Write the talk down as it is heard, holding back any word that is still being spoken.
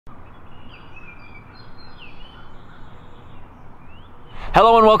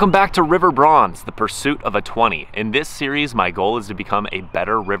Hello and welcome back to River Bronze, the pursuit of a 20. In this series, my goal is to become a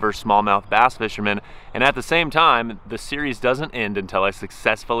better river smallmouth bass fisherman, and at the same time, the series doesn't end until I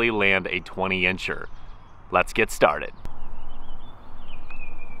successfully land a 20-incher. Let's get started.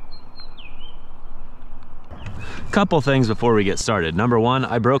 Couple things before we get started. Number one,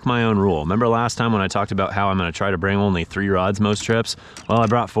 I broke my own rule. Remember last time when I talked about how I'm gonna try to bring only 3 rods most trips? Well, I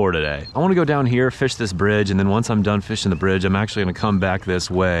brought 4 today. I wanna go down here, fish this bridge, and then once I'm done fishing the bridge, I'm actually gonna come back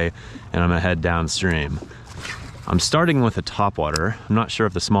this way and I'm gonna head downstream. I'm starting with a topwater. I'm not sure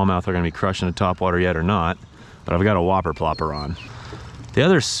if the smallmouth are gonna be crushing a topwater yet or not, but I've got a whopper plopper on. The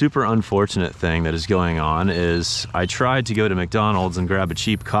other super unfortunate thing that is going on is I tried to go to McDonald's and grab a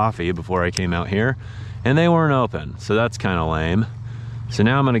cheap coffee before I came out here, and they weren't open, so that's kind of lame. So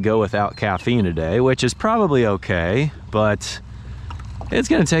now I'm gonna go without caffeine today, which is probably okay, but it's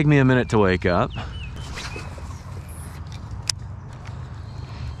gonna take me a minute to wake up.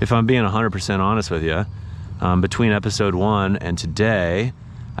 If I'm being 100% honest with you, between episode 1 and today,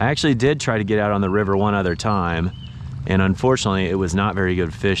 I actually did try to get out on the river one other time, and unfortunately it was not very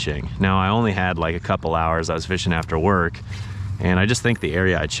good fishing. Now I only had like a couple hours. I was fishing after work, and I just think the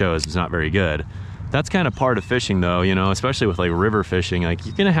area I chose was not very good. That's kind of part of fishing though, you know, especially with like river fishing. Like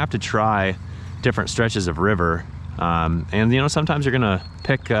you're gonna have to try different stretches of river, and you know, sometimes you're gonna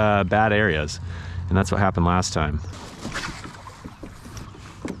pick bad areas, and that's what happened last time.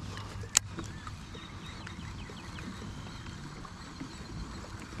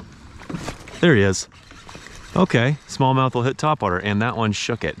 There he is. Okay, smallmouth will hit topwater, and that one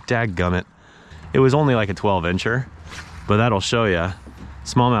shook it. Dadgummit. It was only like a 12-incher, but that'll show you.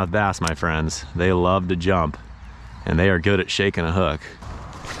 Smallmouth bass, my friends, they love to jump, and they are good at shaking a hook.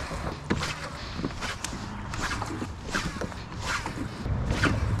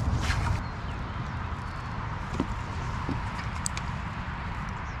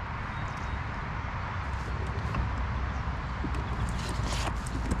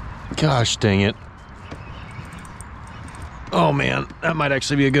 Gosh dang it. Oh man, that might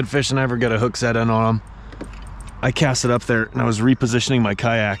actually be a good fish, and I ever got a hook set in on him. I cast it up there and I was repositioning my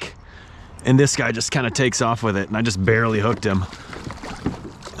kayak, and this guy just kind of takes off with it, and I just barely hooked him.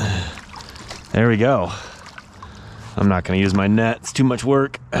 There we go. I'm not gonna use my net, it's too much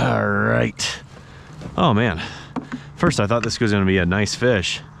work. All right. Oh man, first I thought this was gonna be a nice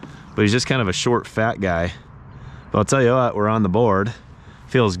fish, but he's just kind of a short, fat guy. But I'll tell you what, we're on the board.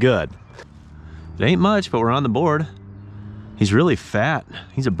 Feels good. It ain't much, but we're on the board. He's really fat.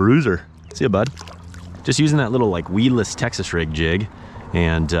 He's a bruiser. See ya, bud. Just using that little like weedless Texas rig jig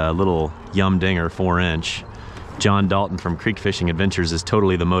and little Yum Dinger 4-inch. John Dalton from Creek Fishing Adventures is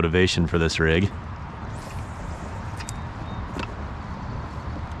totally the motivation for this rig.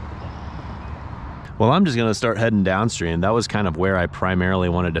 Well, I'm just gonna start heading downstream. That was kind of where I primarily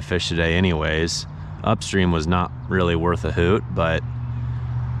wanted to fish today anyways. Upstream was not really worth a hoot, but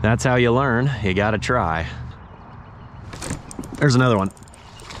that's how you learn. You gotta try. There's another one.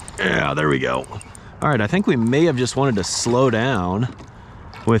 Yeah, there we go. All right, I think we may have just wanted to slow down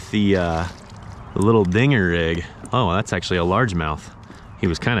with the little dinger rig. Oh, that's actually a largemouth. He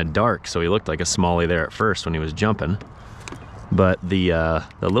was kind of dark, so he looked like a smallie there at first when he was jumping. But the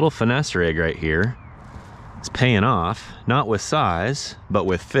little finesse rig right here is paying off, not with size, but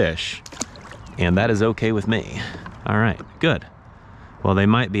with fish. And that is okay with me. All right, good. Well, they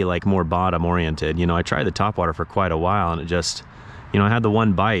might be like more bottom oriented. You know, I tried the topwater for quite a while, and it just, you know, I had the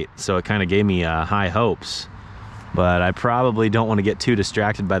one bite, so it kind of gave me high hopes. But I probably don't want to get too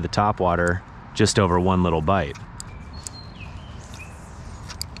distracted by the topwater just over one little bite.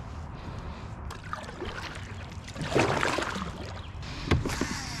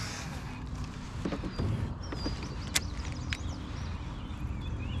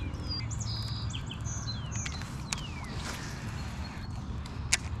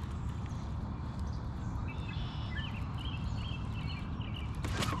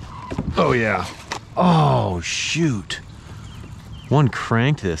 Oh yeah. Oh shoot. One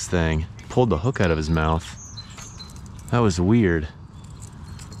cranked this thing. Pulled the hook out of his mouth. That was weird.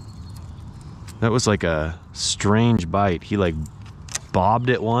 That was like a strange bite. He like bobbed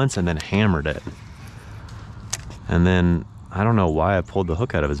it once and then hammered it. And then, I don't know why I pulled the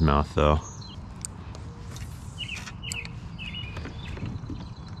hook out of his mouth though.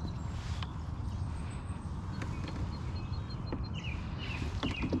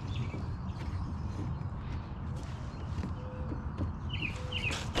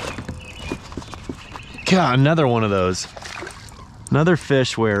 God, another one of those. Another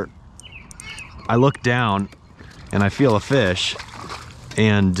fish where I look down and I feel a fish,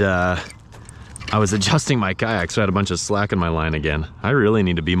 and I was adjusting my kayak, so I had a bunch of slack in my line again. I really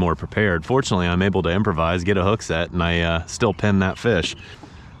need to be more prepared. Fortunately, I'm able to improvise, get a hook set, and I still pin that fish.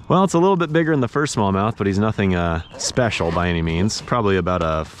 Well, it's a little bit bigger than the first smallmouth, but he's nothing special by any means. Probably about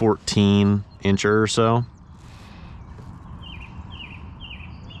a 14-incher or so.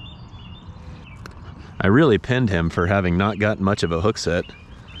 I really pinned him for having not gotten much of a hook set.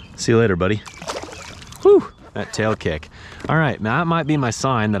 See you later, buddy. Whew, that tail kick. All right, now that might be my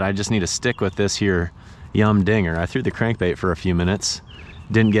sign that I just need to stick with this here yum dinger. I threw the crankbait for a few minutes,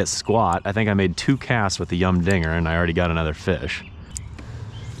 didn't get squat. I think I made 2 casts with the yum dinger and I already got another fish.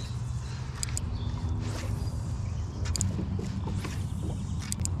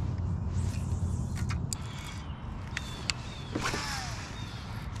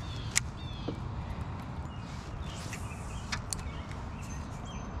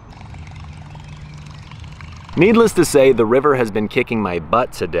 Needless to say, the river has been kicking my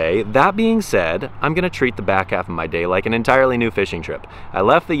butt today. That being said, I'm gonna treat the back half of my day like an entirely new fishing trip. I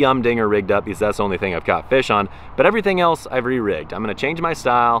left the yum dinger rigged up because that's the only thing I've caught fish on, but everything else I've re-rigged. I'm gonna change my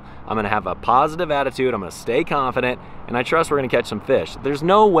style, I'm gonna have a positive attitude, I'm gonna stay confident, and I trust we're gonna catch some fish. There's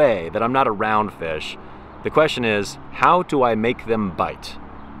no way that I'm not around fish. The question is, how do I make them bite?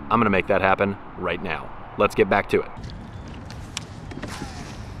 I'm gonna make that happen right now. Let's get back to it.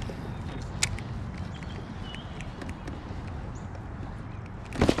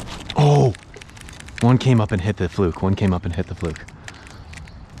 Oh, one came up and hit the fluke. One came up and hit the fluke.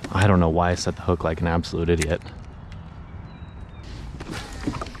 I don't know why I set the hook like an absolute idiot.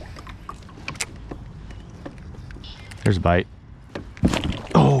 There's a bite.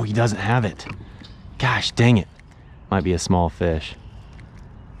 Oh, he doesn't have it. Gosh, dang it. Might be a small fish.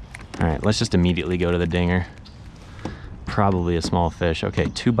 All right, let's just immediately go to the dinger. Probably a small fish. Okay,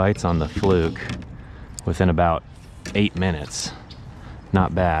 2 bites on the fluke within about 8 minutes.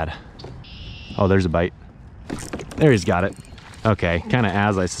 Not bad. Oh, there's a bite. There, he's got it. Okay, kind of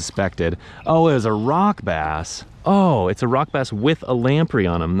as I suspected. Oh, it was a rock bass. Oh, it's a rock bass with a lamprey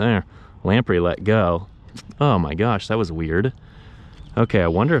on him there. Lamprey let go. Oh my gosh, that was weird. Okay, I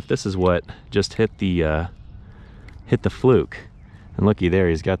wonder if this is what just hit the fluke. And looky there,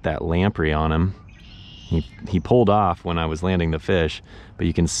 he's got that lamprey on him. He pulled off when I was landing the fish, but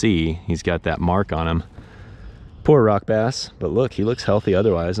you can see he's got that mark on him. Poor rock bass, but look, he looks healthy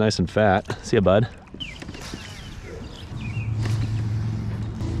otherwise, nice and fat. See ya, bud.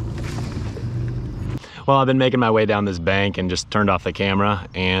 Well, I've been making my way down this bank and just turned off the camera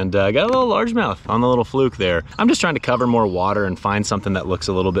and got a little largemouth on the little fluke there. I'm just trying to cover more water and find something that looks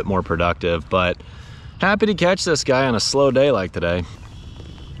a little bit more productive, but happy to catch this guy on a slow day like today.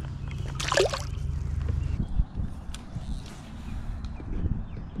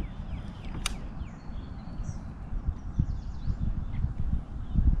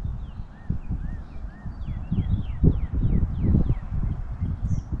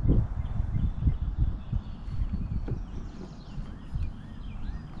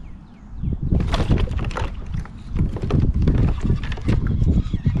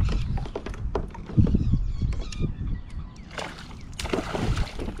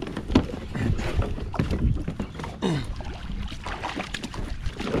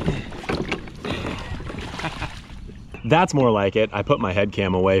 That's more like it. I put my head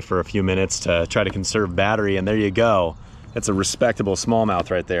cam away for a few minutes to try to conserve battery, and there you go. It's a respectable smallmouth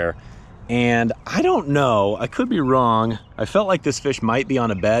right there. And I don't know, I could be wrong. I felt like this fish might be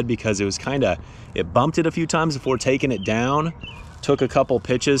on a bed because it was it bumped it a few times before taking it down. Took a couple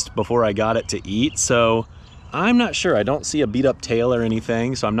pitches before I got it to eat. So I'm not sure. I don't see a beat up tail or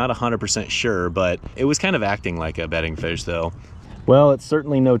anything, so I'm not 100% sure, but it was kind of acting like a bedding fish though. Well, it's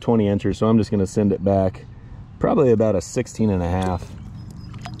certainly no 20 incher, so I'm just gonna send it back. Probably about a 16.5.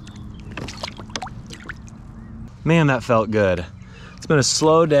 Man, that felt good. It's been a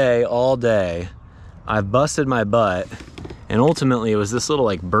slow day all day. I've busted my butt, and ultimately it was this little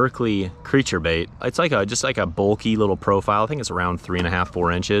like Berkeley creature bait. It's like just like a bulky little profile. I think it's around 3.5,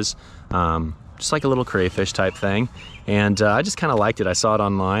 4 inches. Just like a little crayfish type thing. And I just kind of liked it. I saw it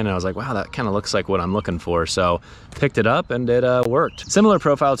online and I was like, wow, that kind of looks like what I'm looking for. So picked it up and it worked. Similar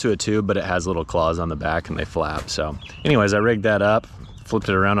profile to a tube, but it has little claws on the back and they flap. So anyways, I rigged that up, flipped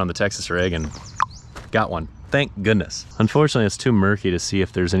it around on the Texas rig and got one. Thank goodness. Unfortunately, it's too murky to see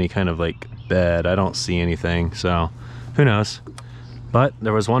if there's any kind of like bed. I don't see anything, so who knows? But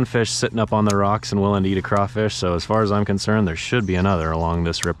there was one fish sitting up on the rocks and willing to eat a crawfish. So as far as I'm concerned, there should be another along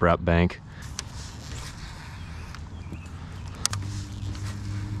this riprap bank.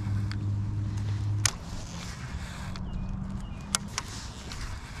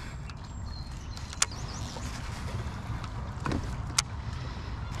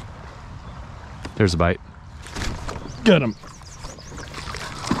 There's a bite. Got him.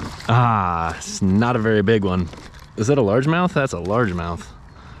 Ah, it's not a very big one. Is that a largemouth? That's a largemouth.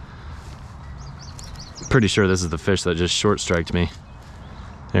 Pretty sure this is the fish that just short striked me.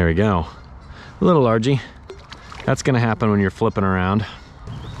 There we go. A little largy. That's gonna happen when you're flipping around.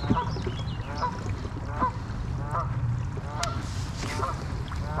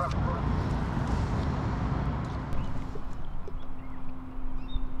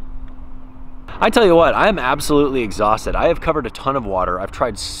 I tell you what, I am absolutely exhausted. I have covered a ton of water. I've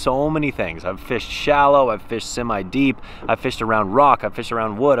tried so many things. I've fished shallow, I've fished semi-deep, I've fished around rock, I've fished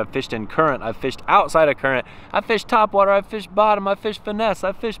around wood, I've fished in current, I've fished outside of current, I've fished top water, I've fished bottom, I've fished finesse,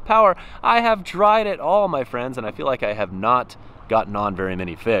 I've fished power. I have tried it all, my friends, and I feel like I have not gotten on very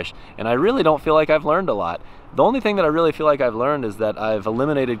many fish. And I really don't feel like I've learned a lot. The only thing that I really feel like I've learned is that I've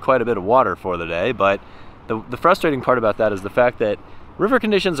eliminated quite a bit of water for the day, but the frustrating part about that is the fact that river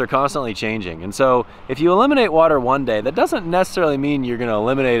conditions are constantly changing. And so if you eliminate water one day, that doesn't necessarily mean you're gonna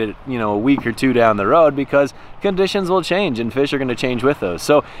eliminate it, you know, a week or two down the road, because conditions will change and fish are gonna change with those.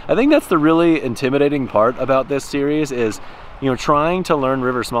 So I think that's the really intimidating part about this series is, you know, trying to learn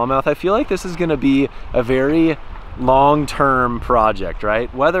river smallmouth. I feel like this is gonna be a very long-term project,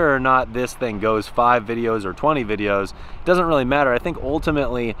 right? Whether or not this thing goes 5 videos or 20 videos, it doesn't really matter. I think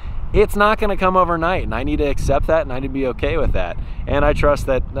ultimately it's not going to come overnight, and I need to accept that, and I need to be okay with that. And I trust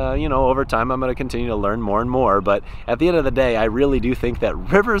that, you know, over time I'm going to continue to learn more and more. But at the end of the day, I really do think that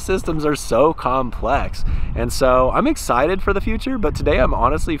river systems are so complex. And so I'm excited for the future, but today I'm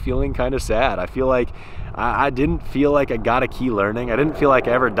honestly feeling kind of sad. I feel like I didn't feel like I got a key learning. I didn't feel like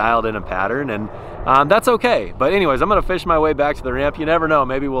I ever dialed in a pattern, and that's okay. But anyways, I'm gonna fish my way back to the ramp. You never know,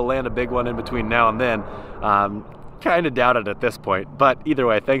 maybe we'll land a big one in between now and then. Kind of doubt it at this point, but either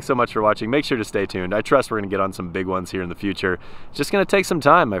way, thanks so much for watching. Make sure to stay tuned. I trust we're gonna get on some big ones here in the future. It's just gonna take some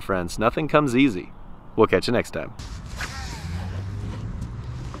time, my friends. Nothing comes easy. We'll catch you next time.